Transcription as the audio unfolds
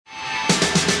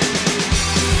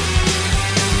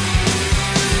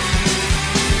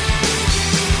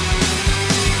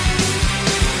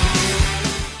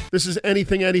This is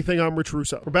Anything, Anything. I'm Rich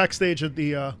Russo. We're backstage at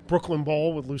the Brooklyn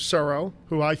Bowl with Lucero,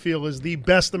 who I feel is the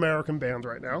best American band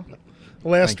right now. The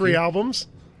last three albums,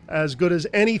 as good as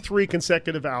any three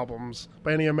consecutive albums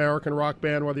by any American rock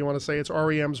band, whether you want to say it's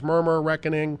REM's Murmur,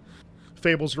 Reckoning,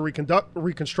 Fables of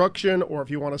Reconstruction, or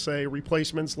if you want to say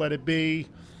Replacements, Let It Be,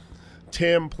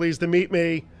 Tim, Pleased to Meet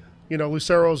Me, you know,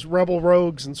 Lucero's Rebel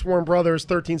Rogues and Sworn Brothers,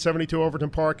 1372 Overton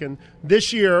Park, and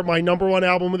this year, my number one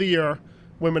album of the year,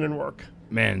 Women in Work.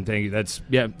 Man, thank you. That's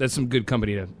some good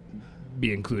company to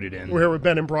be included in. We're here with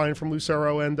Ben and Brian from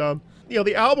Lucero, and you know,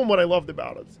 the album. What I loved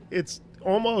about it, it's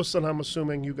almost, and I'm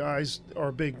assuming you guys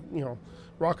are big, you know,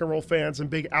 rock and roll fans and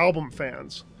big album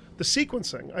fans. The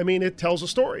sequencing, I mean, it tells a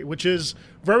story, which is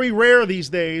very rare these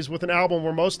days with an album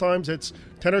where most times it's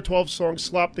 10 or 12 songs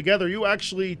slopped together. You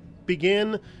actually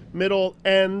begin, middle,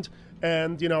 end,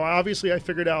 and you know, obviously, I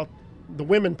figured out the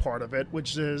women part of it,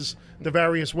 which is the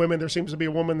various women. There seems to be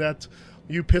a woman that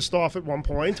you pissed off at one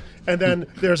point, and then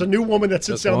there's a new woman that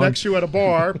sits down next to you at a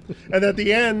bar, and at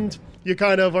the end, you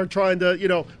kind of are trying to, you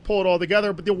know, pull it all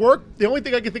together. But the only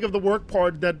thing I can think of the work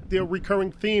part, that the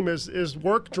recurring theme is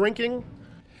work, drinking.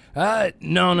 No,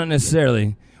 not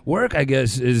necessarily. Work, I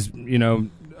guess, is, you know,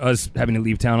 us having to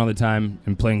leave town all the time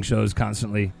and playing shows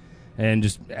constantly, and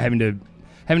just having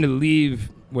to leave,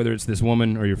 whether it's this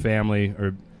woman or your family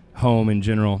or home in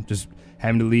general, just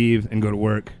having to leave and go to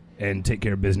work and take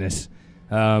care of business.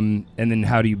 And then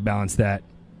how do you balance that?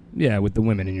 Yeah, with the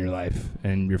women in your life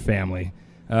and your family.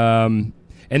 And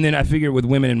then I figure with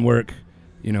women in work,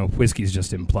 you know, whiskey's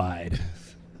just implied.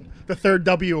 The third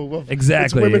W of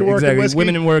exactly, women work exactly. And whiskey.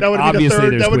 Women in work, that would obviously be the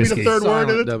third, there's that would whiskey. be the third word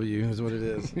of it. W is what it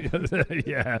is.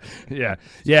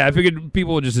 Yeah. I figured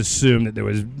people would just assume that there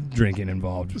was drinking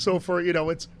involved. So for, you know,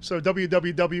 it's so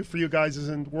WWW for you guys is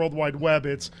in World Wide Web.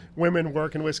 It's women,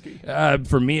 work, and whiskey.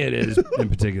 For me, it is in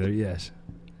particular. Yes.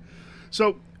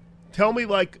 So, tell me,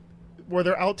 like, were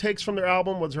there outtakes from their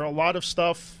album? Was there a lot of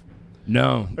stuff?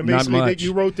 No, and not basically, much.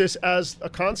 You wrote this as a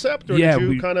concept, or yeah, did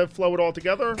you kind of flow it all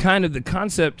together? Kind of. The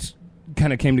concept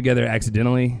kind of came together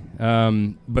accidentally,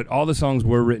 but all the songs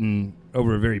were written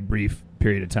over a very brief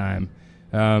period of time.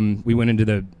 We went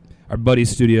into our buddy's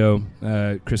studio,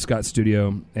 Chris Scott's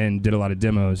studio, and did a lot of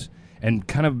demos. And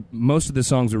kind of most of the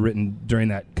songs were written during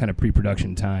that kind of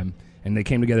pre-production time, and they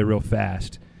came together real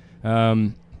fast.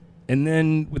 And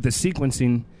then with the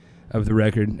sequencing of the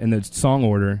record and the song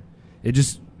order,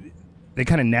 they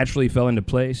kind of naturally fell into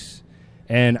place.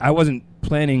 And I wasn't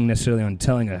planning necessarily on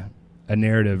telling a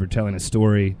narrative or telling a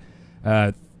story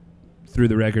through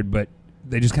the record, but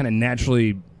they just kind of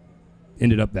naturally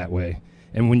ended up that way.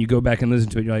 And when you go back and listen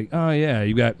to it, you're like, oh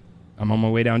yeah, I'm on my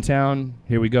way downtown,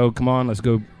 here we go, come on, let's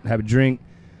go have a drink,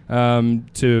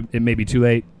 to it may be too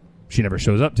late, she never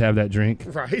shows up to have that drink.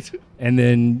 Right. And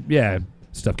then, yeah,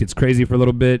 stuff gets crazy for a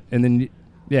little bit, and then,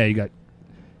 yeah, you got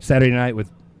Saturday Night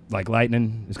with like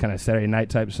Lightning, this kind of Saturday night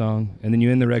type song, and then you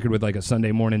end the record with like a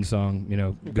Sunday morning song, you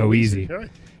know, Go Easy. Right.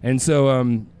 And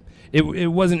so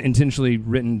it wasn't intentionally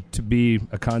written to be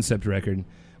a concept record,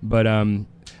 but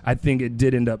I think it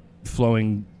did end up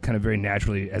flowing kind of very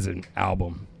naturally as an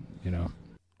album, you know.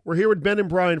 We're here with Ben and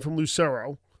Brian from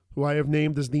Lucero, who I have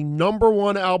named as the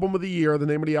 #1 album of the year. The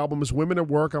name of the album is Women at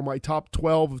Work on my top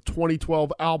 12 of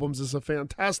 2012 albums. It's a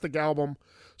fantastic album.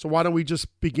 So why don't we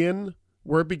just begin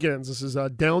where it begins. This is a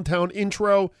downtown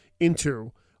intro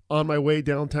into On My Way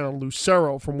Downtown,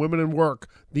 Lucero from Women in Work,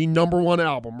 the #1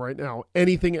 album right now.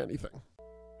 Anything, Anything.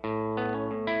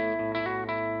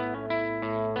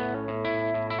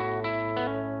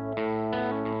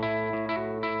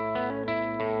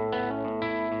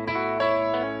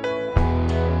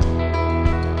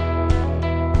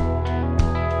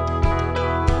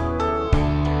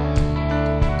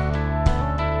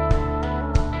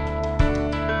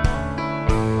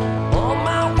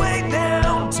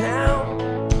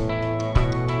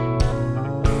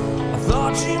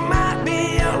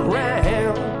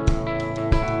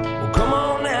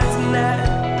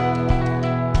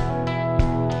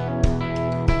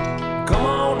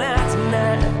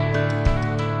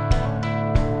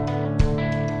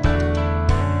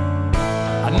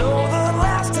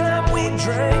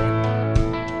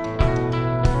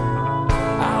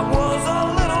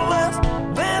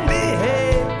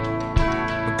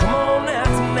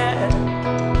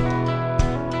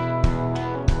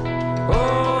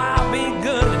 Oh, I'll be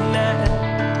good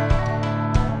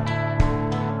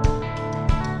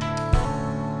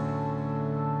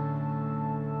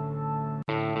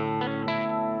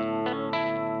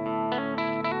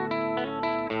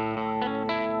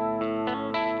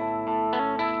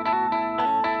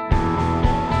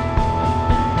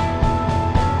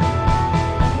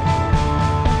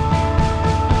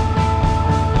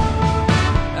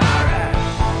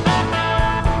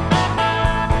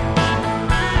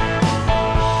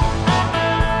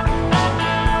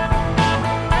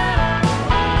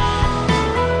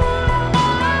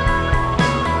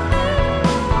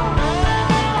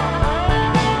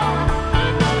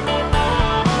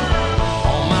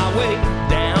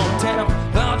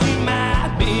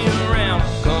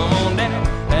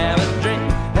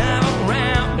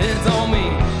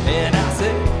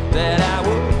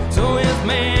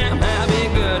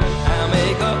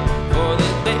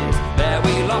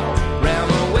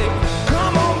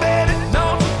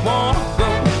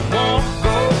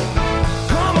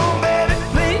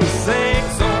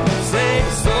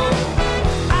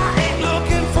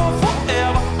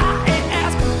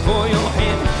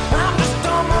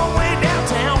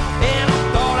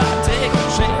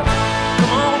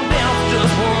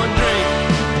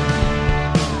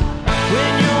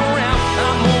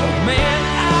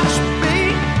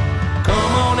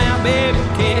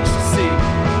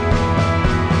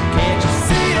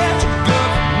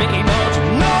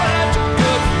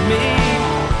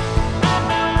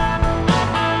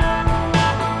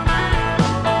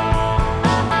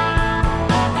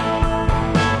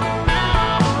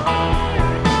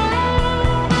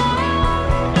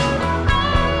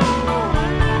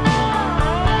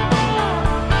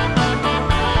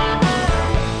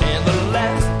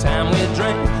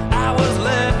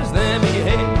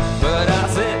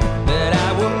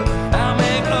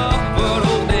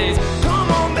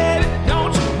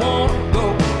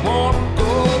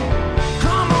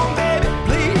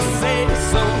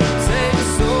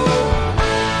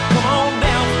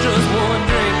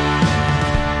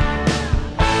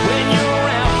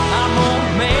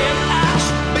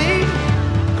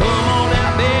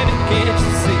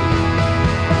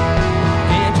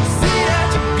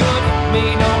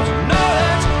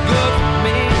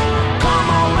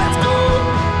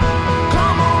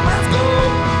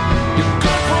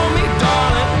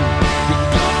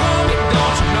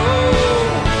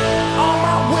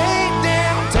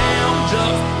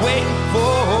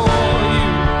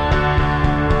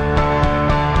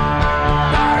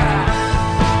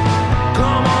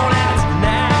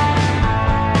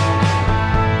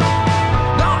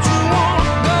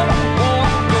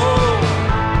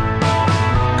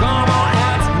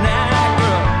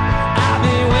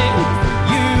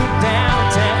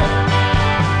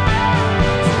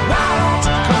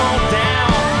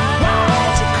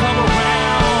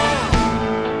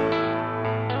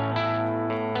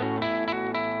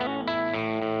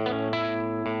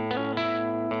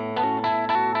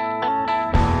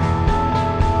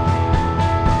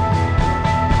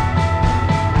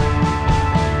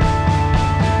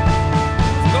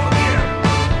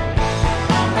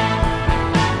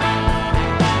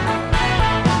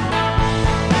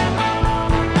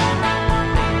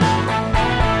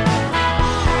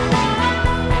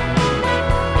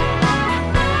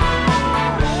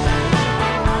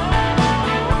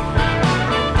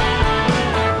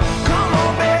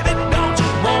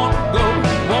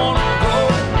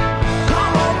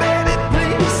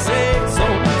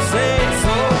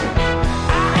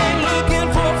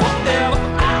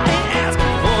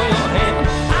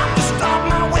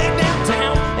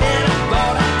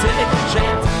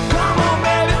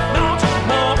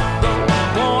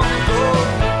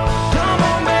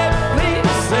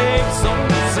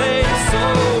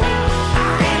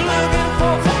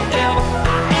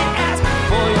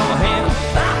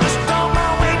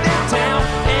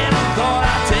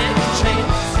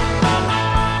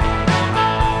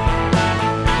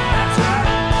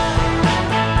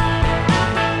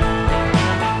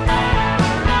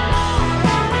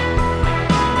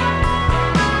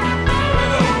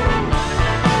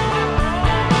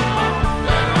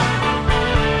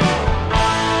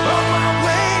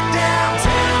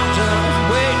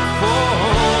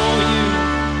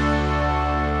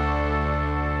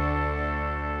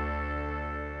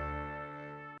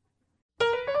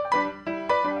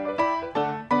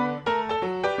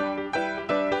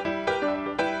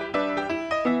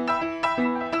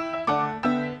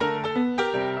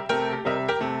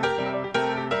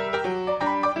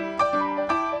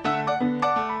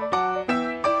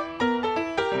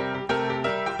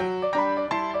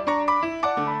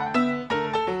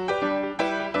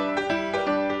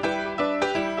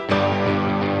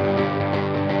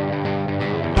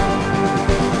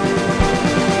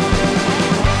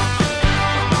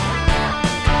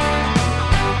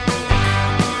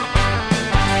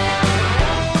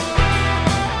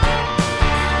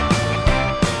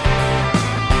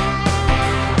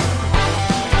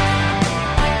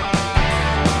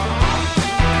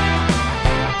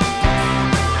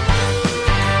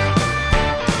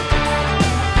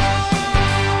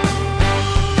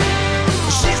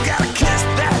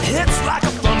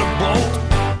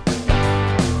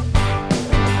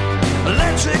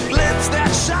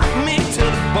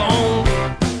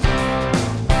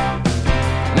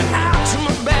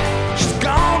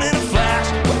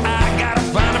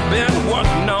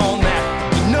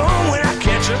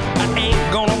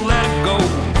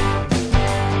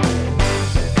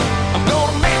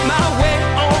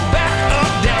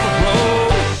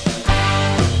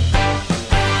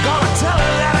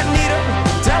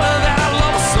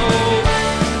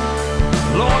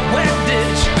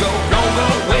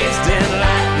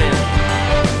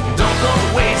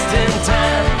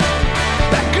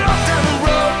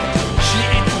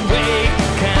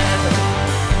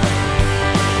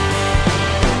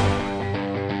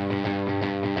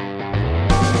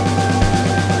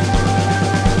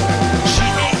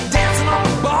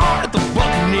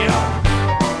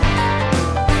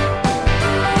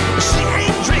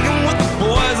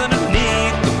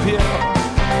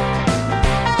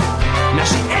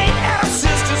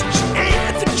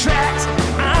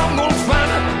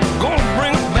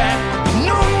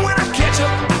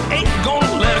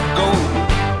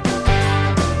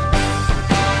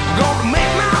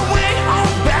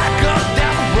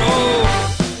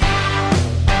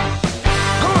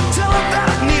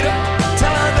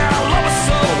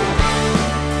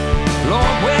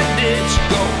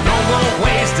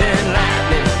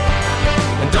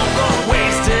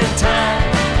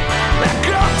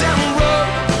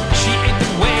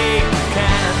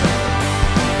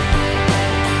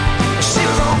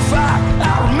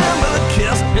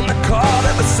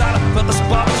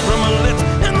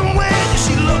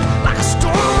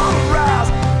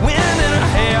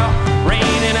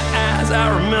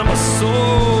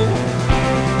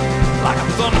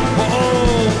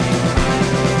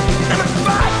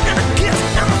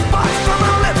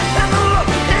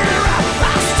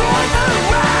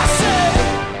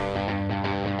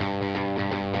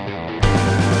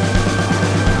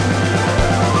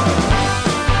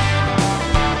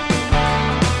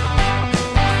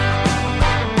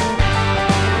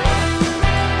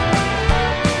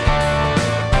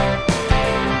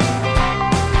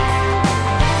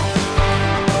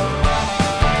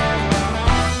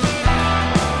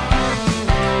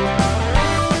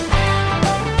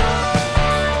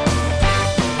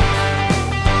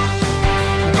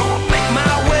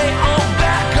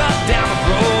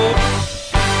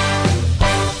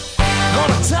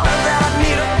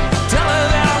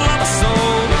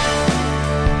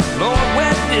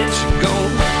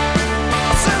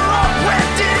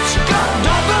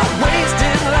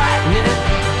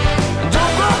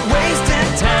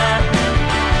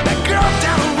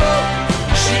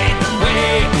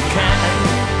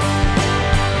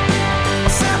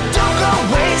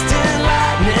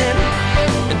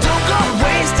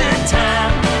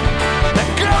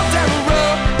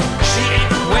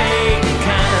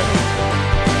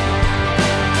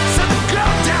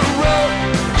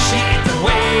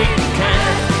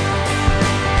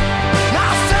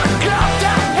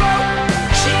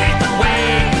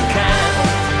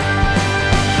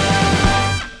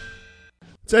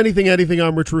It's Anything.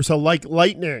 I'm Rich Russo. Like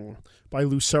Lightning by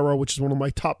Lucero, which is one of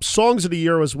my top songs of the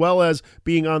year, as well as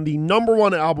being on the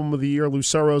 #1 album of the year,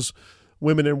 Lucero's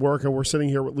Women in Work. And we're sitting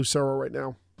here with Lucero right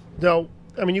now. Now,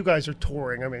 I mean, you guys are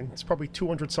touring. I mean, it's probably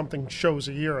 200-something shows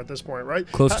a year at this point, right?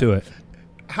 Close to it.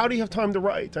 How do you have time to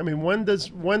write? I mean, when does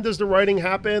the writing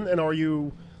happen? And are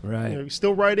you, Right.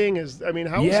 still writing?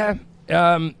 How is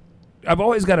it? I've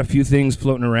always got a few things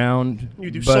floating around.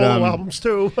 You do solo albums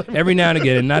too. Every now and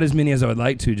again, and not as many as I would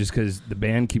like to, just because the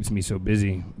band keeps me so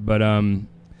busy.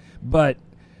 But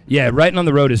yeah, writing on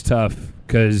the road is tough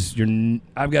because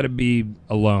I've got to be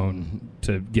alone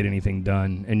to get anything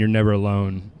done, and you're never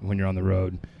alone when you're on the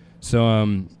road. So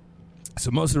most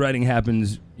of the writing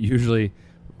happens usually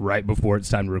right before it's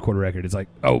time to record a record. It's like,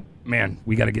 oh man,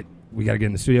 we gotta get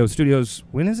in the studio. Studios,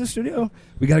 when is the studio?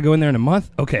 We gotta go in there in a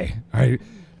month. Okay, all right.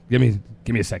 Give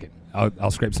me a second.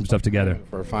 I'll scrape some stuff together.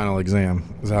 For a final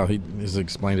exam is how he has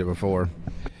explained it before.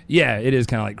 Yeah, it is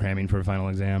kind of like cramming for a final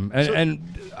exam. And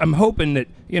I'm hoping that,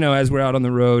 as we're out on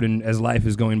the road and as life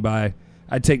is going by,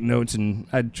 I take notes and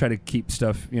I try to keep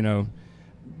stuff,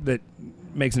 that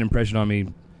makes an impression on me,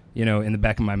 in the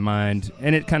back of my mind.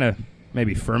 And it kind of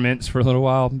maybe ferments for a little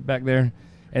while back there.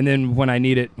 And then when I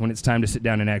need it, when it's time to sit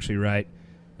down and actually write,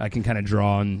 I can kind of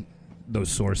draw on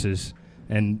those sources.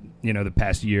 And, the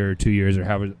past year or 2 years or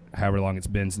however long it's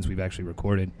been since we've actually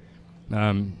recorded,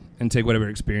 and take whatever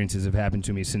experiences have happened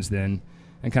to me since then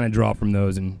and kind of draw from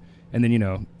those and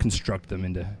then, construct them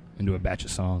into a batch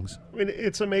of songs. I mean,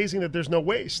 it's amazing that there's no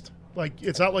waste. Like,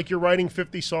 it's not like you're writing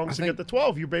 50 songs to get the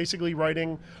 12. You're basically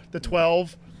writing the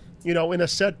 12, in a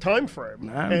set time frame.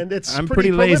 And it's I'm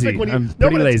pretty lazy. When I'm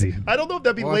pretty lazy. I don't know if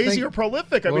that'd be lazy or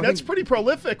prolific. I mean, that's pretty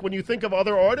prolific when you think of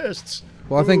other artists.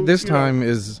 Well, I think this time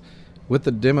is... With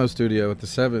the demo studio at the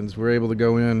Sevens, we're able to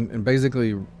go in and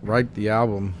basically write the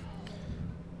album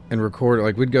and record it.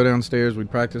 Like, we'd go downstairs,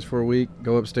 we'd practice for a week,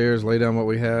 go upstairs, lay down what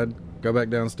we had, go back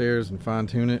downstairs and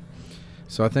fine-tune it.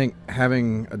 So I think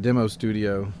having a demo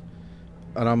studio,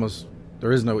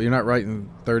 you're not writing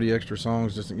 30 extra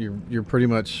songs, just you're pretty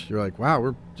much, you're like, wow,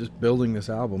 we're just building this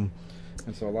album.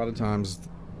 And so a lot of times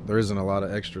there isn't a lot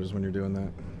of extras when you're doing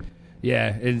that.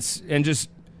 Yeah,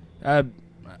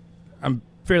 I'm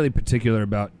fairly particular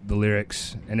about the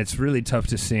lyrics, and it's really tough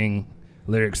to sing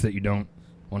lyrics that you don't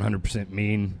 100%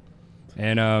 mean.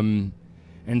 And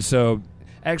so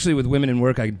actually with Women in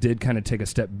Work, I did kind of take a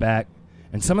step back,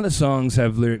 and some of the songs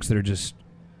have lyrics that are just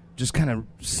kind of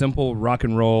simple rock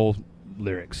and roll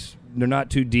lyrics. They're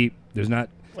not too deep. There's not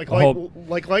like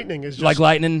Lightning is just like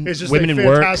Lightning. Is just Women a in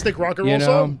Work, fantastic rock and roll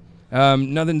song.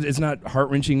 Nothing. It's not heart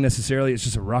wrenching necessarily. It's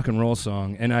just a rock and roll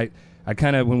song, and I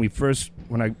kind of,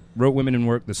 when I wrote Women in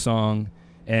Work, the song,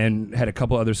 and had a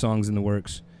couple other songs in the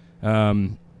works,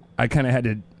 I kind of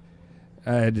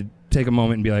had to take a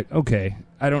moment and be like, okay,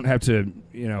 I don't have to,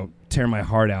 tear my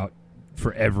heart out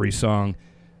for every song.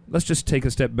 Let's just take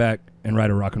a step back and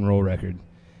write a rock and roll record.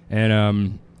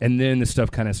 And then the stuff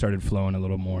kind of started flowing a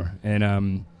little more,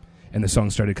 and the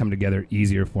songs started coming together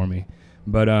easier for me.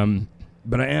 But I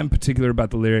am particular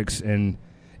about the lyrics, and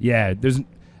yeah,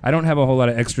 I don't have a whole lot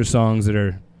of extra songs that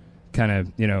are kind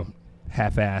of,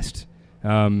 half-assed.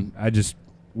 I just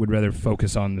would rather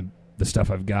focus on the stuff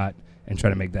I've got and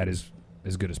try to make that as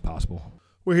good as possible.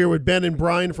 We're here with Ben and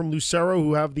Brian from Lucero,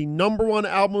 who have the #1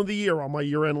 album of the year on my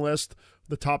year-end list,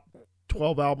 the top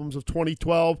 12 albums of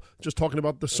 2012. Just talking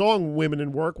about the song Women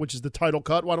in Work, which is the title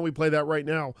cut. Why don't we play that right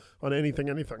now on Anything.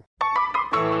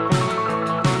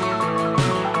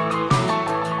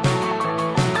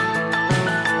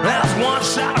 There's one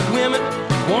shot of women,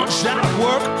 one shot of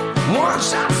work, one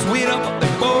shot of sweet up, but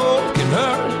they both can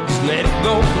hurt. Just let it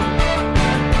go.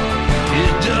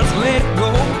 Just let it go.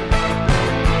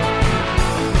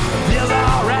 It feels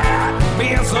alright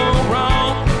being so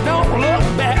wrong. Don't look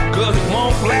back, cause it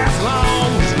won't last long.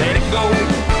 Just let it go.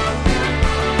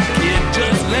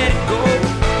 Just let it go.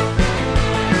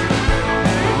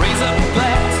 Raise up a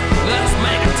glass, let's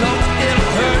make a toast.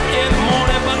 It'll hurt in the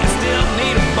morning, but you still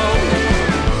need a bowl.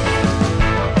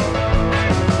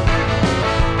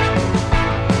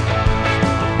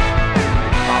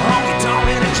 Honky tonk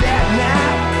in a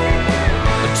jackknife.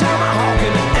 Turn my honky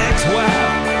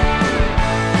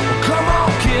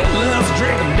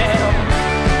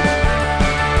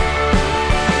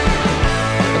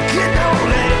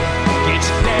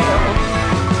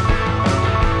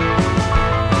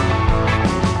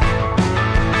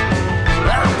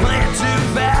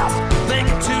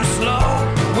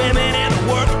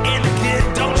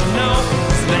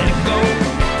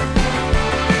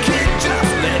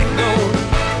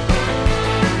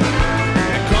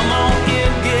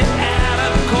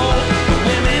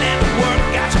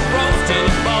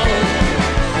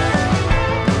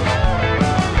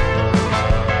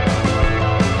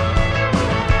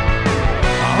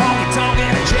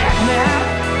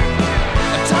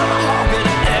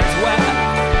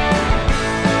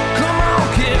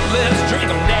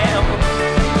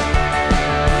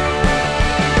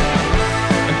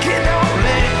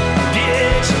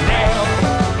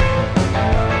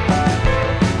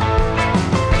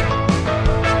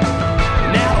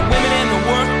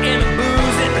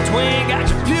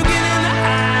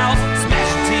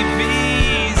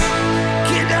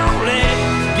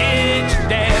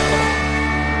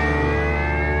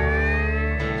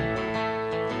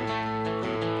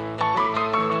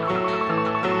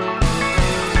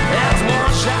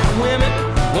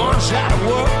shot of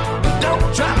work.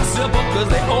 Don't try to sip up, cause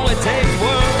they only take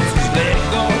words. Just let it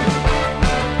go.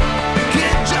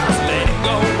 Kid, just let it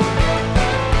go.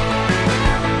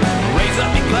 Raise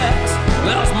up your glass,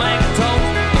 let's make a toast.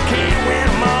 You can't win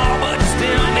them all, but you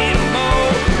still need them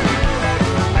both.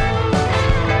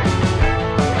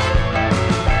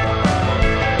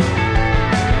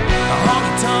 A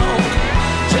honky tonk,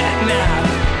 jackknife,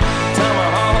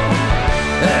 tomahawk,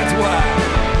 that's why.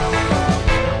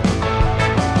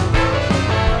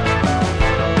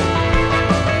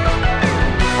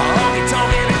 A honky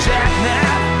tonk and a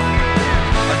jackknife,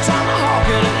 a tomahawk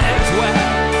and an ex-wife.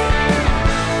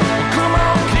 Well, come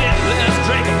on, kid, let's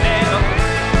drink 'em down.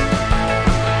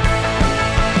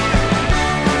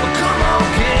 Well, come on,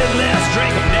 kid, let's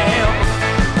drink 'em down.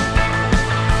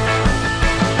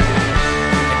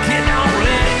 Kid, don't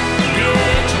let it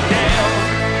get you down.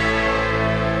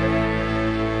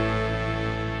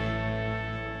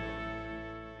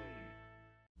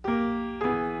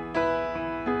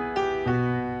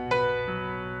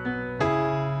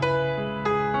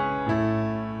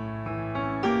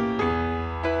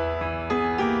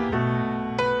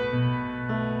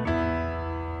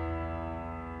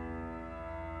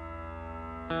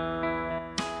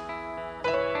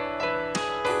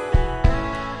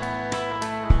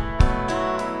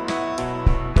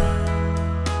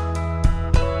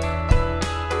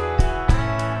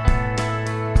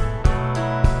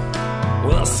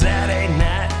 Well, Saturday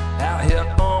night, out here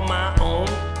on my own.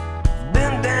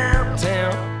 Been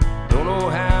downtown, don't know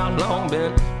how long.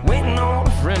 Been waiting on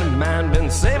a friend of mine, been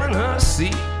saving her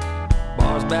seat.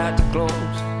 Bar's about to close,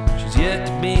 she's yet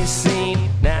to be seen.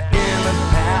 Now in the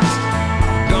past,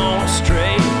 I've gone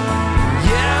astray.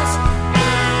 Yes,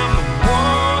 I'm the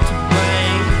one to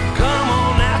blame. Come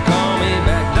on now, call me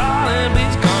back, darling,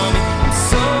 please call me. I'm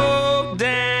so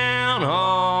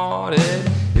downhearted.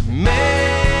 It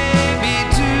may be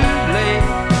too late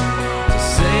to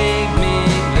save me,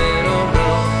 little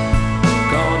girl.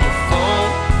 Call your phone,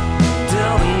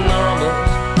 tell the numbers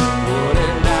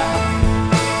wouldn't die.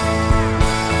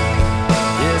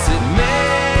 Yes, it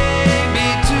may be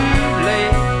too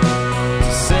late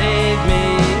to save me,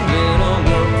 little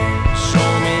girl. Show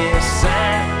me a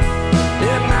sign,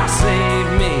 it might save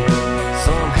me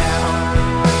somehow.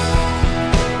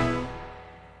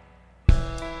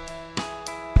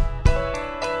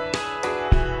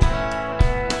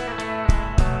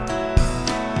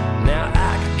 Now I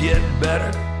could get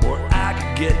better, or I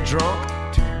could get drunk.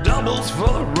 2 doubles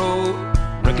for the road.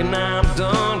 Reckon I'm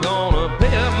done, gonna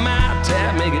pay up my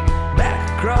tab, make it back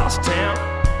across town.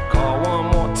 Call one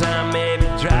more time, maybe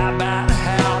drive by the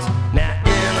house. Now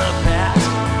in the past,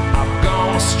 I've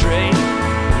gone astray.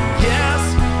 Yes,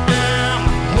 I'm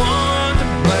the one to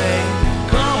blame.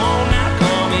 Come on now,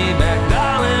 call me back,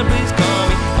 darling, please call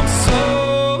me. I'm so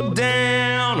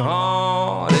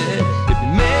downhearted. It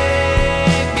may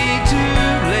be too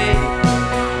late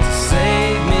to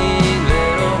save me,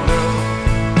 little girl.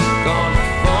 Call your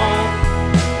phone,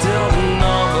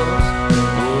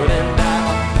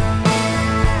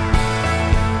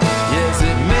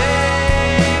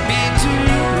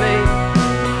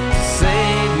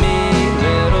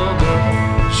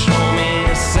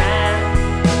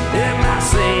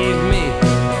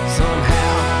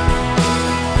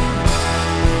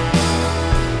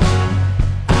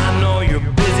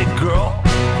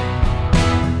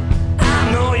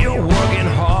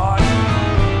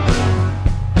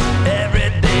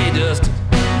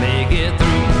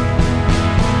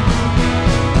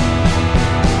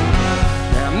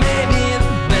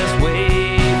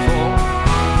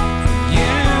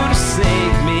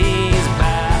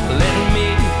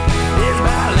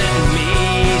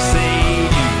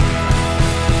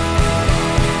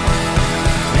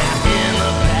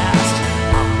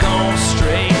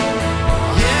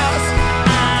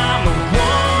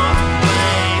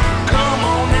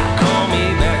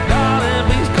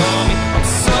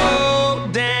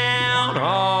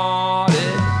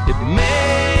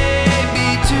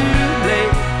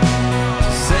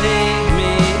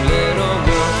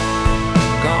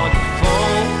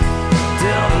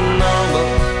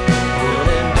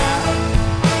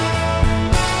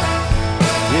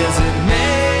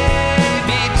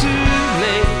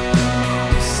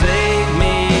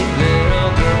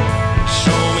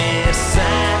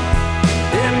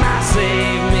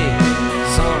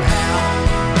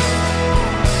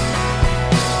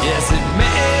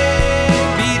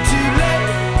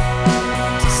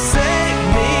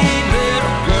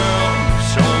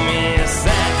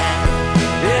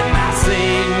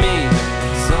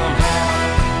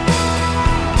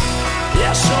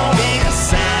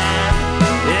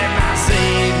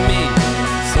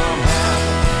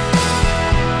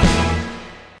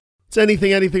 It's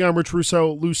Anything, Anything. I'm Rich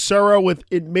Russo. Lucero with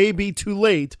It May Be Too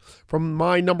Late from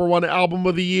my #1 album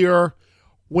of the year,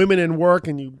 Women in Work.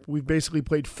 And we've basically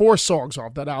played 4 songs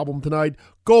off that album tonight.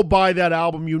 Go buy that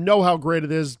album. You know how great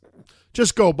it is.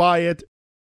 Just go buy it.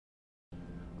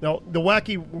 Now, the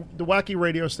wacky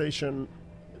radio station,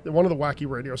 one of the wacky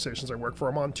radio stations I work for,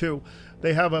 I'm on too,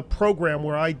 they have a program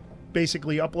where I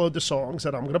basically upload the songs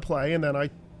that I'm going to play, and then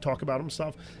I talk about them and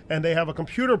stuff. And they have a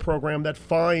computer program that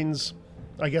finds,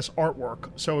 I guess, artwork.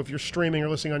 So if you're streaming or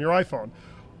listening on your iPhone,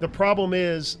 the problem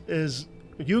is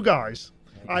you guys.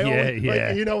 Like,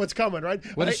 you know what's coming, right?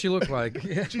 What does she look like?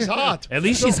 She's hot. At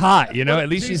least she's hot, you know. At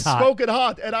least she's hot. Smoking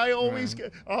hot, and I always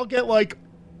I'll get like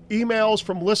emails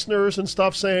from listeners and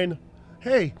stuff saying,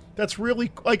 "Hey, that's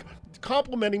really like."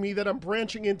 Complimenting me that I'm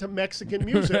branching into Mexican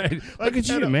music. Right. Look at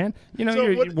you, man. You know,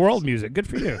 you're world music. Good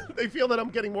for you. They feel that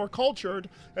I'm getting more cultured,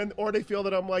 or they feel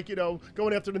that I'm like,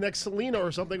 going after the next Selena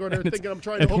or something, or they're thinking I'm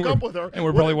trying to hook up with her. And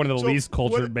we're probably one of the least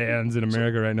cultured bands in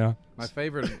America right now. My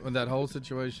favorite in that whole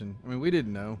situation, I mean, we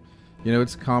didn't know.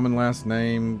 It's a common last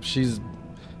name. She's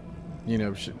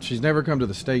never come to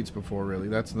the States before, really.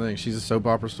 That's the thing. She's a soap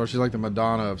opera star. She's like the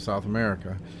Madonna of South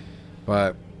America.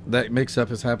 But that mix-up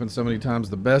has happened so many times.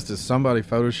 The best is somebody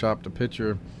photoshopped a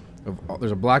picture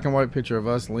there's a black and white picture of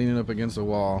us leaning up against a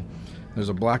wall. There's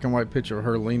a black and white picture of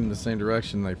her leaning the same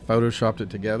direction. They photoshopped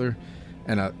it together.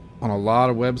 And on a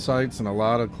lot of websites and a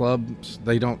lot of clubs,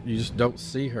 you just don't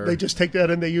see her. They just take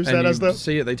that and they use that as the...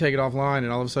 see it, they take it offline,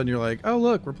 and all of a sudden you're like, oh,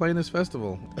 look, we're playing this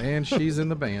festival. And she's in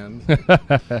the band.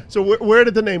 So where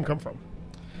did the name come from?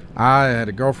 I had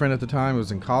a girlfriend at the time who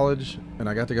was in college, and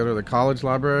I got to go to the college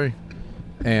library.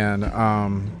 And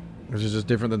it was just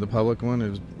different than the public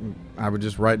one. I would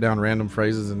just write down random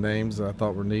phrases and names that I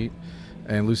thought were neat.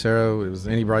 And Lucero, it was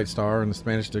any bright star in the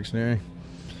Spanish dictionary.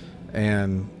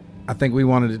 And I think we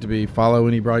wanted it to be follow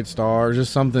any bright star, or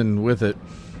just something with it.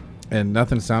 And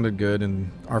nothing sounded good. And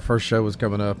our first show was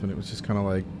coming up, and it was just kind of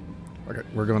like, okay,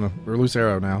 we're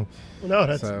Lucero now. No,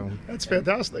 that's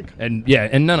fantastic. And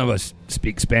none of us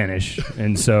speak Spanish,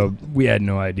 and so we had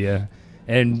no idea.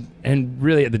 And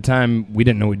really, at the time, we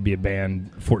didn't know we'd be a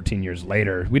band 14 years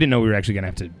later. We didn't know we were actually going to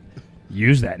have to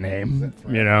use that name,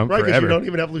 right, because forever. You don't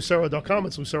even have Lucero.com.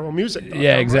 It's LuceroMusic.com.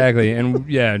 Yeah, exactly. Right?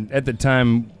 And at the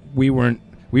time, we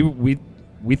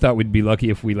thought we'd be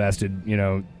lucky if we lasted,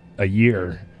 a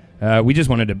year. We just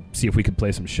wanted to see if we could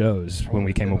play some shows when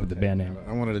we came up with the band name.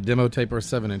 I wanted a demo tape or a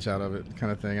 7-inch out of it,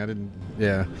 kind of thing.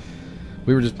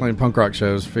 We were just playing punk rock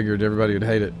shows. Figured everybody would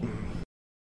hate it.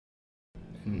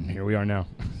 And here we are now,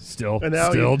 still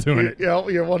doing it.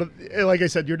 You're one of, like I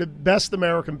said, you're the best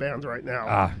American band right now.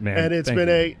 Ah, man, and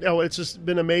it's just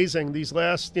been amazing. These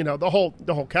last, the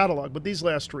whole catalog, but these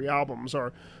last 3 albums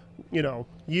are,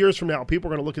 years from now, people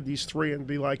are going to look at these 3 and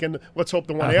be like, and let's hope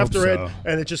the one after it,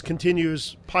 and it just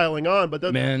continues piling on. But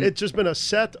it's just been a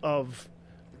set of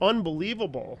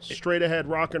unbelievable straight ahead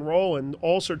rock and roll and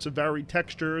all sorts of varied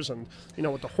textures, and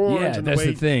with the horns and the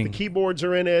way the keyboards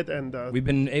are in it, and we've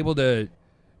been able to.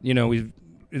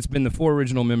 It's been the 4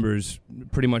 original members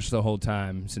pretty much the whole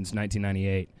time since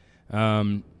 1998.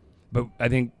 But I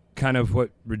think kind of what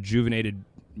rejuvenated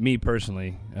me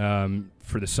personally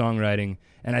for the songwriting,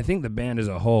 and I think the band as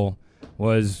a whole,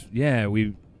 was,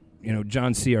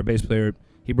 John C., our bass player,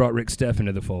 he brought Rick Steff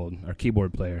into the fold, our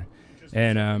keyboard player.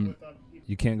 And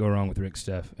you can't go wrong with Rick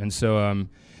Steff. And so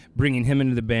bringing him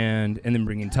into the band, and then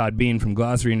bringing Todd Bean from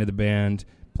Glossary into the band,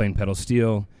 playing pedal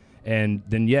steel, and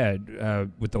then,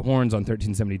 with the horns on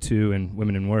 1372 and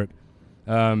Women in Work,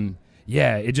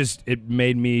 it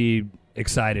made me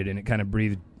excited, and it kind of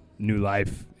breathed new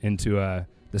life into the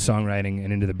songwriting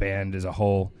and into the band as a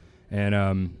whole. And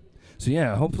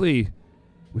hopefully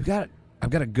I've got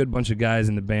a good bunch of guys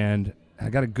in the band. I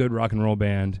got a good rock and roll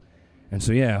band. And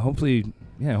so, hopefully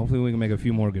we can make a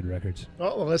few more good records.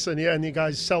 Oh, listen, and you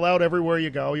guys sell out everywhere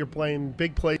you go. You're playing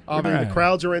big places. The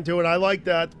crowds are into it. I like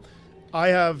that. I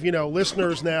have,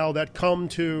 listeners now that come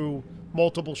to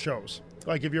multiple shows.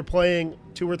 Like if you're playing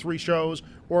 2 or 3 shows,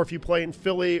 or if you play in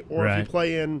Philly, or if you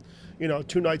play in,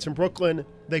 2 nights in Brooklyn,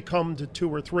 they come to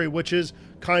 2 or 3, which is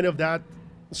kind of that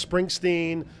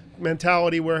Springsteen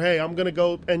mentality where, hey, I'm going to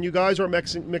go, and you guys are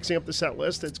mixing up the set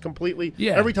list. It's completely,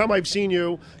 every time I've seen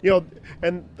you,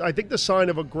 and I think the sign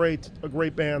of a great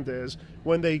band is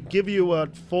when they give you a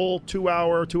full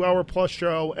 2-hour plus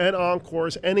show and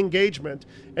encores and engagement,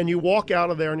 and you walk out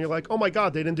of there and you're like, oh my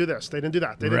God, they didn't do this, they didn't do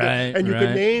that, they didn't do that. And you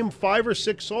can name 5 or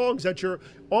 6 songs that you're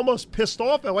almost pissed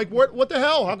off at, like, what the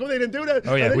hell? How come they didn't do that?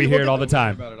 Oh yeah, we hear it all the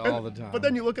time. But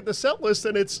then you look at the set list,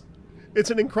 and it's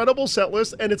an incredible set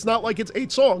list, and it's not like it's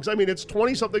 8 songs. I mean, it's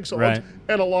 20-something songs,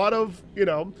 and a lot of,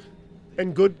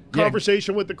 and good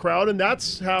conversation with the crowd, and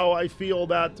that's how I feel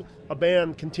that a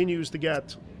band continues to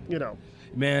get,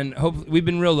 Man, we've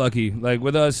been real lucky. Like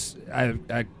with us, I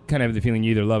kind of have the feeling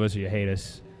you either love us or you hate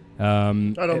us. I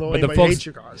don't know but anybody the folks, hates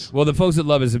you guys. Well, the folks that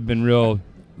love us have been real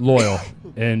loyal,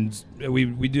 and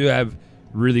we do have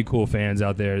really cool fans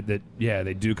out there that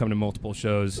they do come to multiple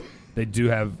shows. They do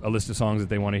have a list of songs that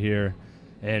they want to hear,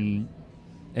 and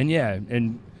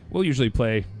we'll usually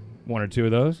play one or two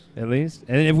of those at least.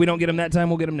 And if we don't get them that time,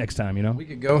 we'll get them next time. We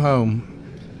could go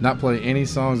home, not play any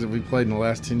songs that we played in the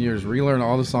last 10 years, relearn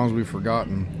all the songs we've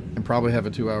forgotten, and probably have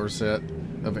a 2-hour set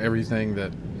of everything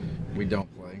that we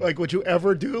don't play. Like, would you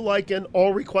ever do like an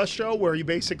all-request show where you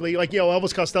basically, like,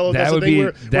 Elvis Costello That does a would thing be-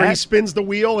 where that- he spins the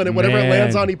wheel and whatever it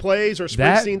lands on he plays, or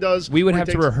Springsteen does. We would where have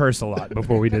he to takes- rehearse a lot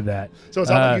before we did that. So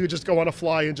it's not like you could just go on a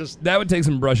fly and just... That would take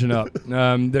some brushing up.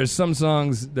 There's some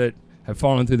songs that have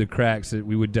fallen through the cracks that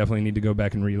we would definitely need to go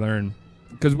back and relearn.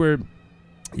 Because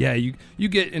you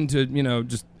get into,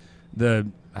 just the,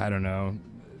 I don't know,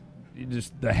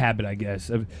 just the habit, I guess.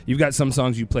 Of you've got some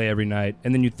songs you play every night,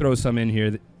 and then you throw some in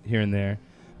here and there.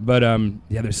 But,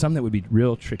 there's some that would be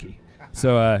real tricky.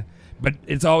 So, but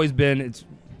it's always been,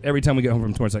 every time we get home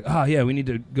from tour, it's like, we need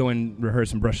to go and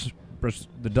rehearse and brush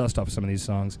the dust off some of these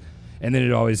songs. And then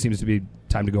it always seems to be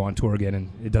time to go on tour again,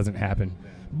 and it doesn't happen.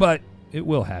 But it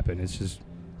will happen. It's just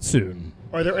soon.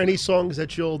 Are there any songs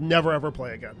that you'll never, ever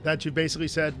play again? That you basically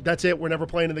said, that's it, we're never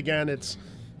playing it again, it's...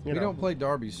 We don't play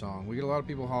Darby's song. We get a lot of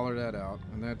people holler that out,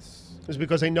 and that's... Is it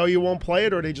because they know you won't play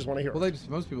it, or they just want to hear it?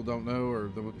 Most people don't know,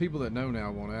 or the people that know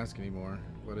now won't ask anymore.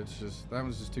 But it's just, that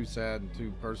one's just too sad and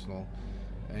too personal.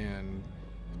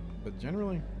 But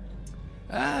generally...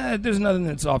 there's nothing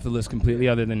that's off the list completely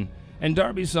other than... And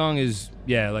Darby's song is,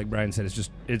 like Brian said,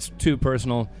 it's too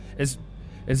personal. It's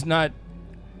not...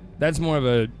 That's more of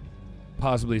a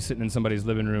possibly sitting in somebody's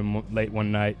living room late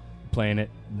one night playing it.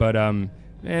 But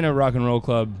in a rock and roll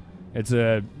club, it's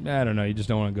I don't know, you just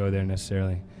don't want to go there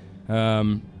necessarily.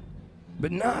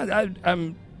 But no,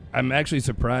 I'm actually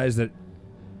surprised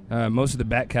that most of the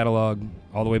back catalog,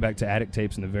 all the way back to Attic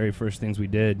Tapes and the very first things we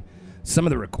did, some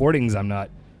of the recordings I'm not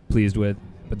pleased with,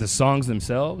 but the songs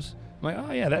themselves, I'm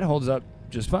like, that holds up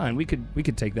just fine. We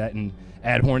could take that and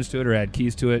add horns to it or add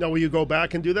keys to it. Now, will you go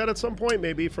back and do that at some point,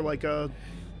 maybe for like a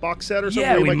box set or something?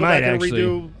 Yeah, where you we go might back and actually.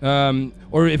 redo...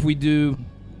 Or if we do,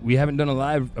 we haven't done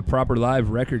a proper live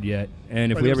record yet,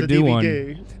 and if Right, we there was ever a do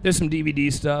DVD. one, there's some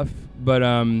DVD stuff, but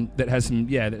that has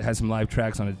some live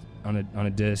tracks on a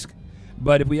disc.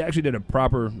 But if we actually did a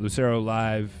proper Lucero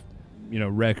live,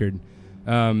 record,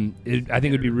 I think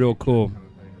it'd be real cool.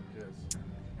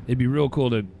 It'd be real cool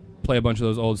to play a bunch of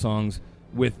those old songs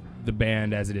with the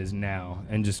band as it is now,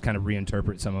 and just kind of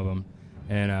reinterpret some of them,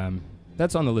 and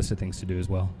that's on the list of things to do as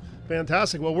well.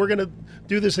 Fantastic. Well, we're going to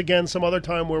do this again some other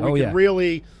time where we can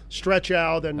really stretch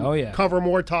out and cover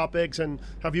more topics and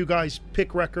have you guys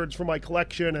pick records from my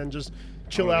collection and just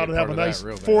chill out and have a nice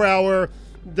 4-hour.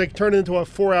 They turn it into a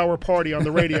 4-hour party on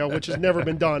the radio, which has never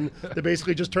been done. They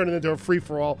basically just turn it into a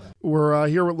free-for-all. We're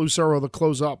here with Lucero to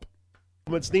close up.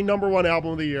 It's the #1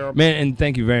 album of the year. Man, and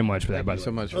thank you very much for that, by the way.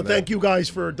 so much for Well, that. thank you guys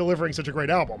for delivering such a great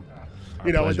album.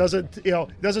 It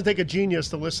doesn't take a genius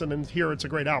to listen and hear it's a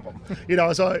great album.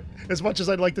 So as much as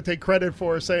I'd like to take credit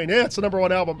for saying, it's the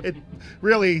 #1 album, it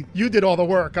really, you did all the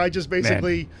work. I just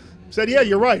basically said,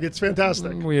 you're right. It's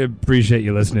fantastic. We appreciate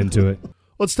you listening to it.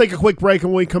 Let's take a quick break,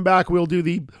 and when we come back, we'll do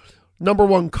the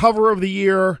 #1 cover of the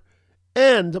year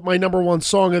and my #1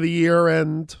 song of the year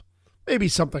and maybe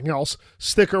something else.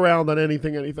 Stick around on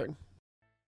Anything.